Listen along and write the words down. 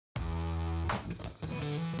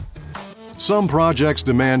Some projects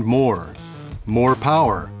demand more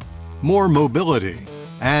power, more mobility,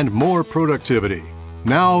 and more productivity.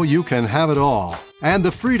 Now you can have it all, and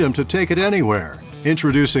the freedom to take it anywhere.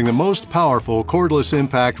 Introducing the most powerful cordless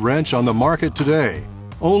impact wrench on the market today,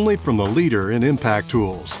 only from the leader in impact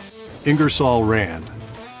tools, Ingersoll Rand.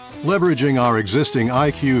 Leveraging our existing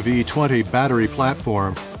IQ-V20 battery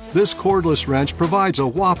platform, this cordless wrench provides a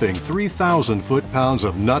whopping 3,000 foot-pounds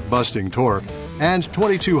of nut-busting torque and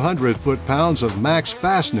 2,200 foot-pounds of max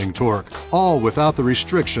fastening torque, all without the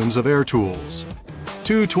restrictions of air tools.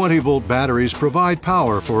 Two 20-volt batteries provide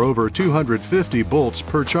power for over 250 volts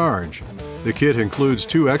per charge. The kit includes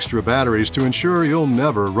 2 extra batteries to ensure you'll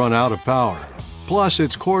never run out of power. Plus,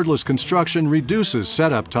 its cordless construction reduces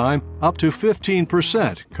setup time up to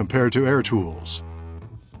 15% compared to air tools.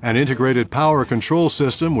 An integrated power control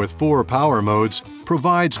system with 4 power modes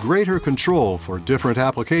provides greater control for different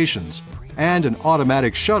applications, and an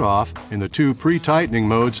automatic shutoff in the 2 pre-tightening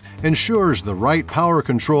modes ensures the right power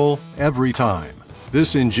control every time.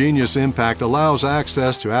 This ingenious impact allows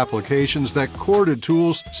access to applications that corded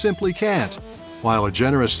tools simply can't, while a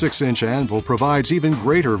generous 6-inch anvil provides even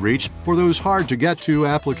greater reach for those hard-to-get-to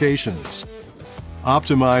applications.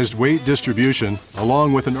 Optimized weight distribution,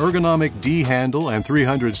 along with an ergonomic D handle and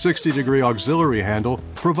 360-degree auxiliary handle,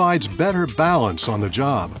 provides better balance on the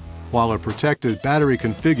job, while a protected battery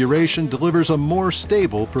configuration delivers a more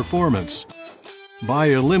stable performance. By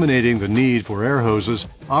eliminating the need for air hoses,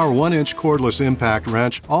 our 1-inch cordless impact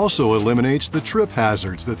wrench also eliminates the trip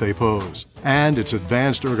hazards that they pose, and its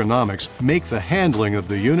advanced ergonomics make the handling of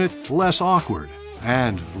the unit less awkward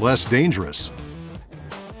and less dangerous.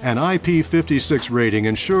 An IP56 rating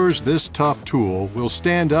ensures this tough tool will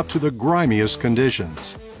stand up to the grimiest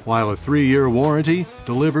conditions, while a 3-year warranty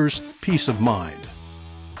delivers peace of mind.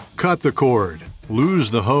 Cut the cord, lose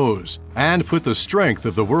the hose, and put the strength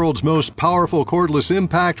of the world's most powerful cordless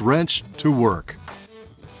impact wrench to work.